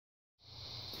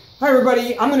Hi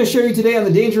everybody, I'm going to show you today on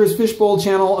the Dangerous Fishbowl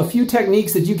channel a few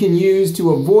techniques that you can use to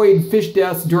avoid fish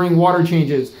deaths during water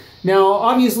changes. Now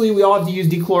obviously we all have to use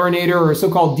dechlorinator or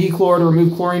so-called dechlor to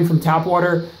remove chlorine from tap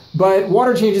water, but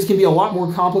water changes can be a lot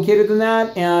more complicated than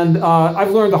that, and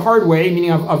I've learned the hard way,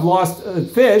 meaning I've lost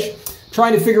fish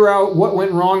trying to figure out what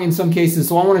went wrong in some cases,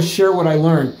 so I want to share what I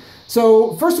learned.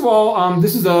 So first of all,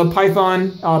 this is a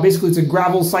Python. Basically it's a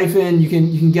gravel siphon. You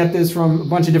can get this from a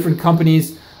bunch of different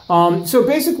companies. So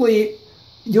basically,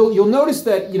 you'll notice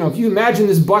that, if you imagine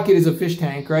this bucket is a fish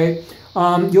tank, right?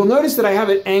 You'll notice that I have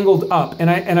it angled up, and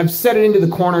I've set it into the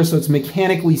corner so it's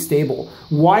mechanically stable.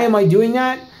 Why am I doing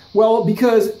that? Well,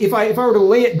 because if I were to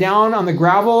lay it down on the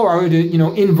gravel, or I were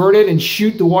to invert it and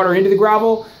shoot the water into the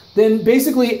gravel, then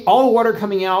basically all the water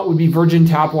coming out would be virgin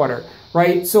tap water,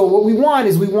 right? So what we want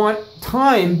is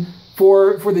time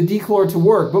for the dechlor to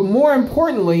work. But more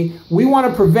importantly, we want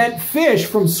to prevent fish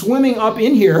from swimming up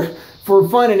in here for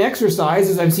fun and exercise,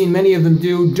 as I've seen many of them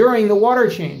do during the water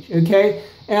change, okay?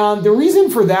 And the reason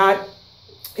for that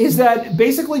is that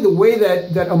basically the way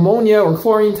that ammonia or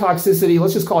chlorine toxicity,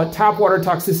 let's just call it tap water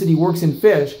toxicity, works in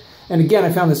fish, and again,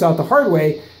 I found this out the hard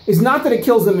way, is not that it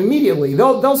kills them immediately.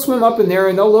 They'll swim up in there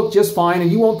and they'll look just fine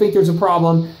and you won't think there's a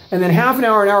problem. And then half an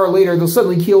hour later, they'll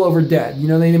suddenly keel over dead.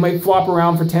 They might flop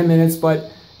around for 10 minutes,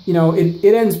 but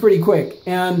it ends pretty quick.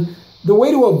 And the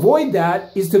way to avoid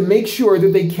that is to make sure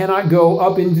that they cannot go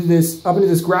up into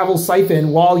this gravel siphon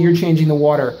while you're changing the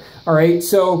water. All right.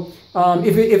 So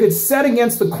if it's set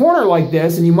against the corner like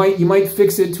this, and you might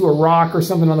fix it to a rock or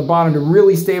something on the bottom to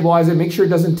really stabilize it, make sure it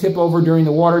doesn't tip over during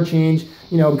the water change,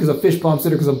 because a fish bumps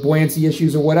it or because of buoyancy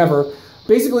issues or whatever.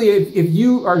 Basically, if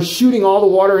you are shooting all the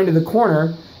water into the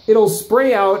corner, it'll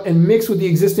spray out and mix with the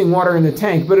existing water in the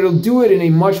tank, but it'll do it in a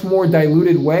much more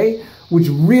diluted way, which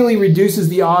really reduces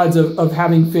the odds of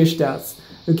having fish deaths.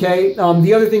 Okay.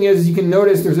 The other thing is you can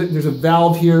notice there's a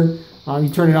valve here. You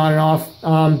turn it on and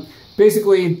off.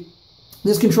 Basically,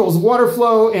 this controls the water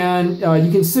flow, and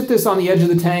you can sit this on the edge of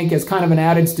the tank as kind of an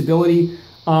added stability.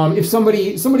 If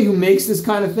somebody who makes this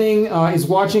kind of thing is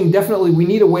watching, definitely we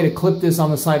need a way to clip this on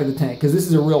the side of the tank, because this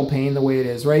is a real pain the way it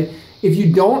is, right? If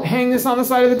you don't hang this on the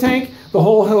side of the tank, the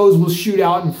whole hose will shoot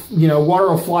out and water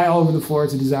will fly all over the floor.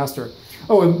 It's a disaster.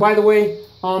 Oh, and by the way,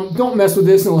 don't mess with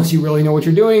this unless you really know what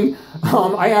you're doing.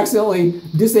 I accidentally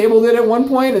disabled it at one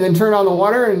point and then turned on the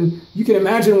water, and you can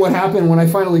imagine what happened when I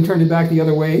finally turned it back the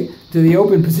other way to the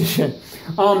open position.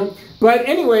 But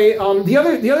anyway, the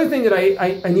other thing that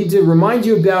I need to remind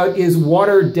you about is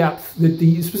water depth,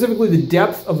 specifically the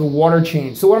depth of the water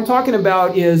change. So what I'm talking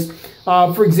about is,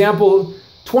 for example,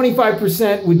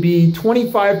 25% would be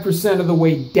 25% of the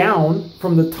way down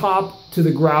from the top to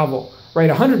the gravel, right?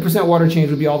 100% water change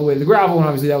would be all the way to the gravel, and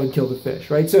obviously that would kill the fish,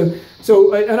 right?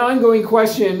 So an ongoing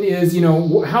question is,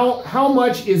 how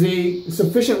much is a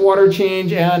sufficient water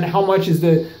change and how much is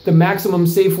the maximum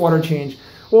safe water change?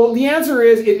 Well, the answer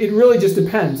is it really just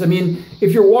depends. I mean,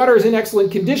 if your water is in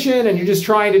excellent condition and you're just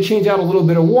trying to change out a little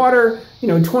bit of water,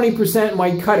 20%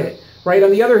 might cut it. Right.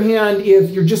 On the other hand, if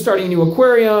you're just starting a new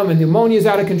aquarium and the ammonia is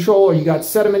out of control, or you got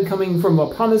sediment coming from a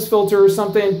pumice filter or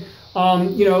something,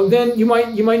 then you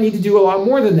might need to do a lot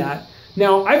more than that.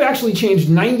 Now, I've actually changed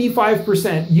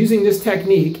 95% using this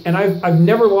technique, and I've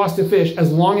never lost a fish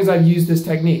as long as I've used this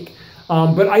technique.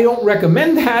 But I don't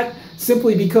recommend that,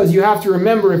 simply because you have to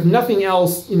remember, if nothing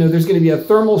else, there's going to be a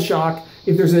thermal shock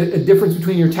if there's a difference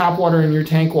between your tap water and your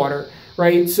tank water.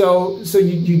 Right, so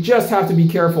you just have to be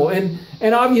careful, and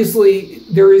obviously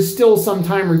there is still some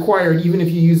time required, even if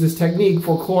you use this technique,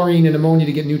 for chlorine and ammonia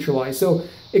to get neutralized. So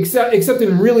except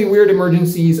in really weird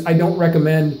emergencies, I don't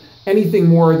recommend anything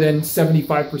more than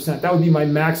 75%. That would be my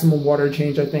maximum water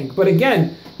change, I think. But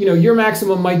again, your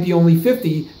maximum might be only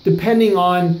 50, depending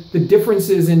on the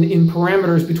differences in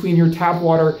parameters between your tap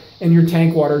water and your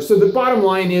tank water. So the bottom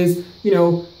line is,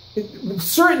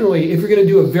 certainly if you're going to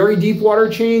do a very deep water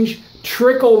change,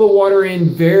 trickle the water in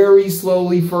very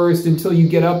slowly first until you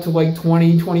get up to like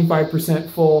 20–25%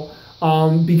 full,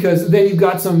 because then you've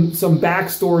got some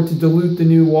backstore to dilute the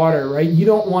new water, right? You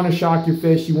don't want to shock your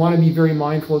fish. You want to be very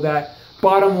mindful of that.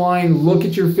 Bottom line, look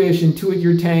at your fish, intuit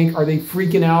your tank. Are they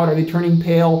freaking out? Are they turning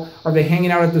pale? Are they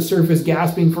hanging out at the surface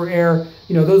gasping for air?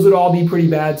 Those would all be pretty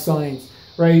bad signs,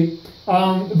 right?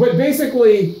 But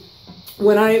basically,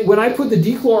 when I put the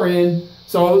dechlor in,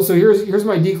 so here's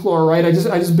my dechlor, right? I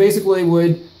just basically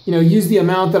would use the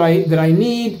amount that I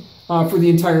need for the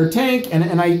entire tank,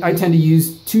 and I tend to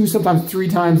use 2, sometimes 3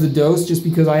 times the dose, just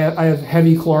because I have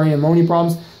heavy chlorine and ammonia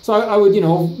problems. So I would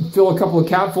fill a couple of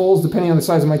capfuls depending on the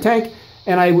size of my tank,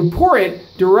 and I would pour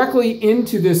it directly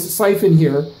into this siphon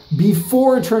here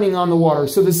before turning on the water.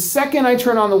 So the second I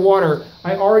turn on the water,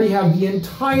 I already have the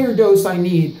entire dose I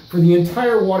need for the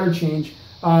entire water change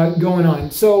going on.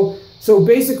 So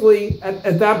basically,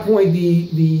 at that point,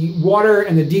 the water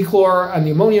and the dechlor and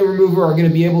the ammonia remover are going to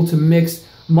be able to mix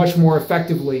much more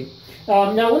effectively.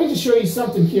 Now, let me just show you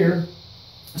something here.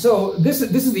 So this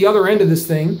is the other end of this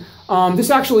thing. This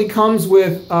actually comes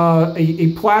with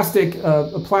a plastic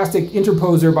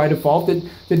interposer by default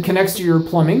that connects to your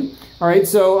plumbing. All right,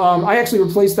 so I actually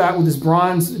replaced that with this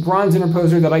bronze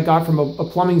interposer that I got from a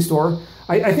plumbing store.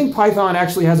 I think Python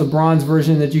actually has a bronze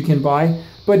version that you can buy,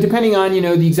 but depending on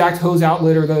the exact hose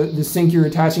outlet or the sink you're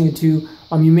attaching it to,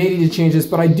 you may need to change this.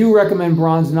 But I do recommend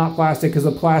bronze, not plastic, because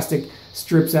the plastic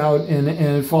strips out and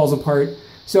it falls apart.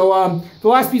 So the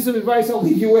last piece of advice I'll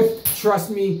leave you with, trust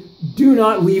me, do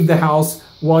not leave the house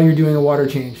while you're doing a water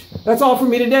change. That's all from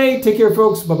me today. Take care,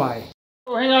 folks. Bye-bye.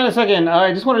 Oh, hang on a second.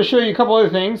 I just wanted to show you a couple other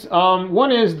things.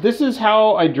 One is, this is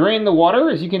how I drain the water.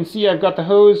 As you can see, I've got the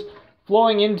hose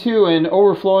flowing into an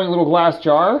overflowing little glass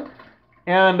jar.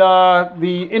 And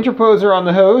the interposer on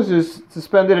the hose is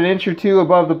suspended an inch or two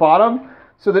above the bottom,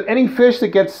 so that any fish that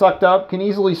gets sucked up can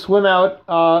easily swim out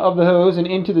of the hose and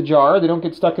into the jar. They don't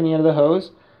get stuck in the end of the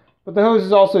hose. But the hose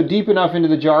is also deep enough into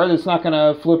the jar that it's not going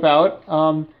to flip out.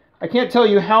 I can't tell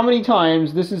you how many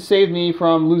times this has saved me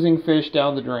from losing fish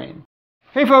down the drain.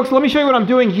 Hey folks, let me show you what I'm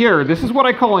doing here. This is what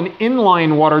I call an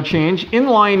inline water change.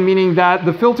 Inline meaning that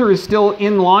the filter is still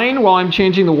in line while I'm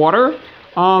changing the water.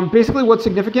 Basically what's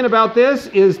significant about this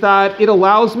is that it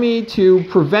allows me to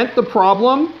prevent the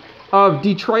problem of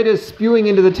detritus spewing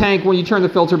into the tank when you turn the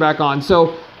filter back on.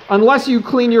 So unless you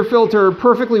clean your filter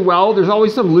perfectly well, there's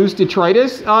always some loose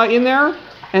detritus in there.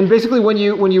 And basically when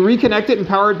you reconnect it and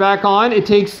power it back on, it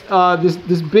takes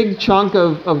this big chunk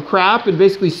of crap and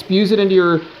basically spews it into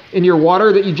your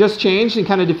water that you just changed, and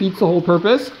kind of defeats the whole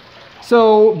purpose.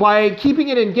 So by keeping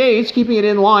it engaged, keeping it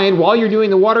in line while you're doing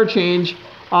the water change,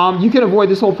 you can avoid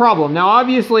this whole problem. Now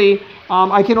obviously,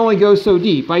 I can only go so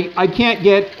deep. I can't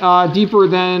get deeper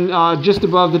than just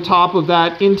above the top of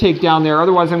that intake down there.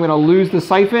 Otherwise, I'm going to lose the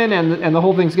siphon and the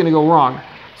whole thing's going to go wrong.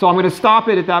 So I'm going to stop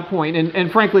it at that point.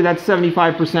 And frankly, that's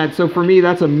 75%. So for me,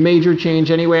 that's a major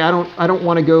change anyway. I don't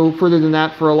want to go further than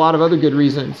that for a lot of other good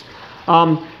reasons.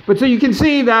 But so you can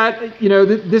see that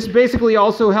this basically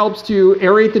also helps to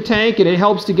aerate the tank, and it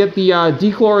helps to get the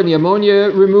dechlor and the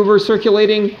ammonia remover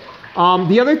circulating.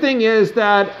 The other thing is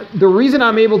that the reason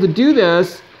I'm able to do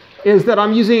this is that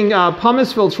I'm using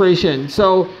pumice filtration.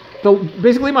 So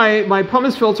basically my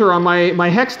pumice filter on my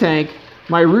hex tank,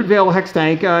 my root veil hex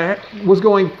tank, was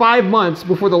going 5 months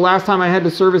before the last time I had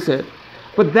to service it.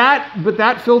 But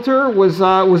that filter was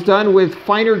done with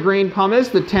finer grained pumice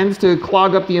that tends to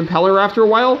clog up the impeller after a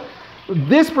while.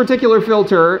 This particular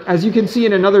filter, as you can see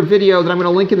in another video that I'm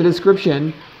going to link in the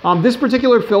description, this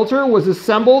particular filter was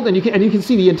assembled, and you can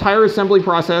see the entire assembly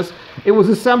process. It was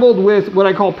assembled with what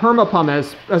I call perma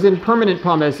pumice, as in permanent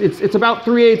pumice. It's about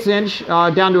 3/8 inch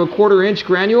down to 1/4 inch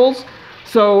granules.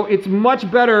 So it's much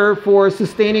better for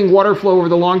sustaining water flow over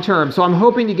the long term. So I'm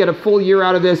hoping to get a full year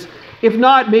out of this. If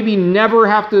not, maybe never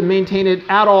have to maintain it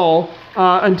at all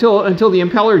until the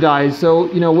impeller dies. So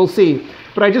we'll see.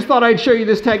 But I just thought I'd show you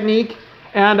this technique.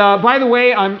 And by the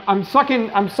way, I'm sucking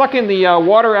the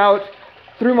water out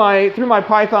through my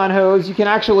Python hose. You can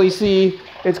actually see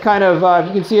it's kind of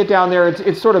you can see it down there.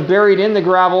 It's sort of buried in the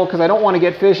gravel because I don't want to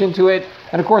get fish into it.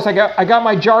 And of course I got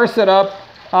my jar set up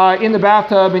in the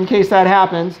bathtub in case that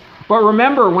happens. But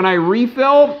remember, when I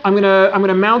refill, I'm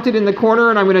gonna mount it in the corner,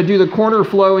 and I'm gonna do the corner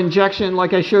flow injection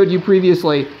like I showed you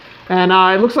previously. And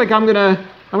it looks like I'm gonna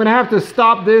have to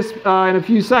stop this in a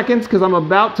few seconds because I'm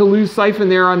about to lose siphon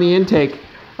there on the intake.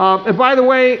 And by the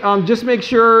way, just make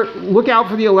sure, look out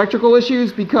for the electrical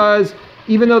issues, because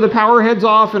even though the power head's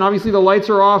off and obviously the lights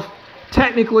are off,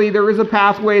 technically there is a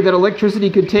pathway that electricity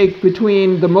could take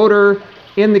between the motor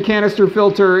in the canister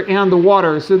filter and the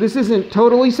water. So this isn't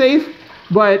totally safe,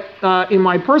 but in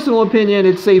my personal opinion,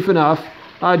 it's safe enough.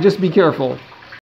 Just be careful.